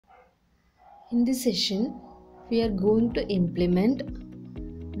In this session, we are going to implement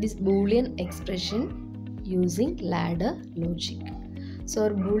this boolean expression using ladder logic. So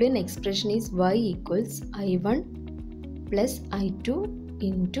our boolean expression is y equals I1 plus I2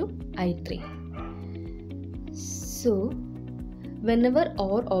 into I3. So whenever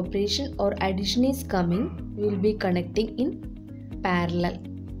OR operation or addition is coming, we will be connecting in parallel.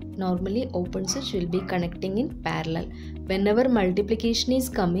 Normally open switch will be connecting in parallel. Whenever multiplication is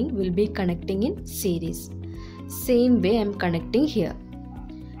coming, we will be connecting in series. Same way I am connecting here.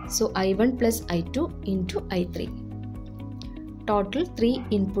 So I1 plus I2 into I3. Total 3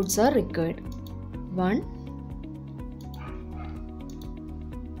 inputs are required. 1,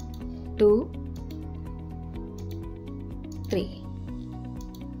 2, 3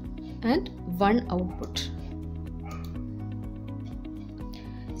 and 1 output.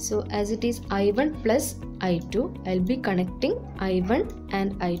 So as it is I1 plus I2, I will be connecting I1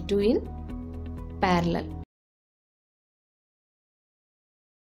 and I2 in parallel.